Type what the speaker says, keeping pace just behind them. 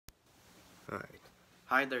Alright.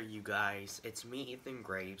 Hi there, you guys. It's me, Ethan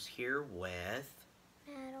Graves, here with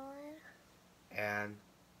Madelyn. And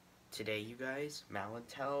today, you guys, Madelyn,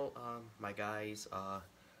 tell my guys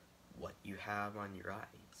what you have on your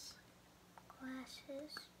eyes.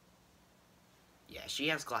 Glasses. Yeah, she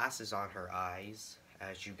has glasses on her eyes,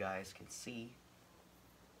 as you guys can see.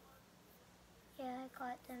 Yeah, I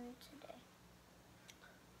got them today.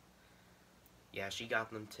 Yeah, she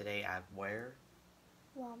got them today at where?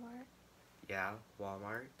 Walmart. Yeah,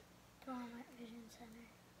 Walmart. The Walmart Vision Center.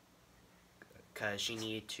 Because she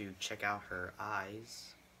needed to check out her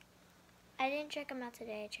eyes. I didn't check them out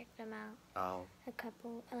today. I checked them out Oh.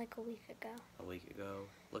 like a week ago. A week ago.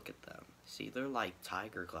 Look at them. See, they're like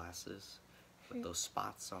tiger glasses with those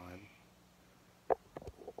spots on.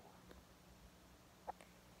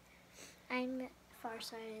 I'm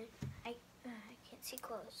farsighted. I can't see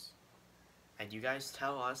close. And you guys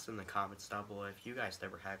tell us in the comments down below if you guys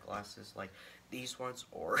ever had glasses like these ones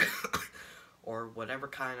or or whatever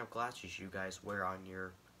kind of glasses you guys wear on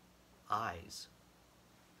your eyes.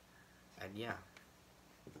 And yeah.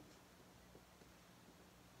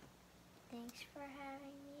 Thanks for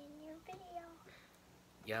having me in your video.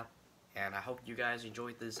 Yep. And I hope you guys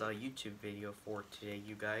enjoyed this YouTube video for today,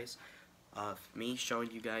 you guys. Me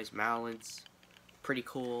showing you guys Madelyn's pretty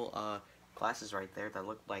cool glasses right there that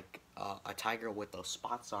look like a tiger with those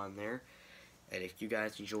spots on there. And if you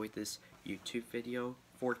guys enjoyed this YouTube video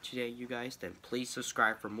for today, you guys, then please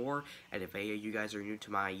subscribe for more. And if any of you guys are new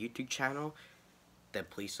to my YouTube channel, then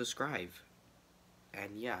please subscribe.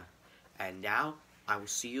 And yeah. And now, I will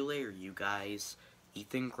see you later, you guys.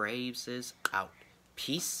 Ethan Graves is out.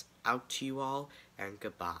 Peace out to you all, and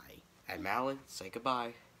goodbye. And Madelyn, say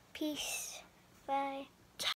goodbye. Peace. Bye.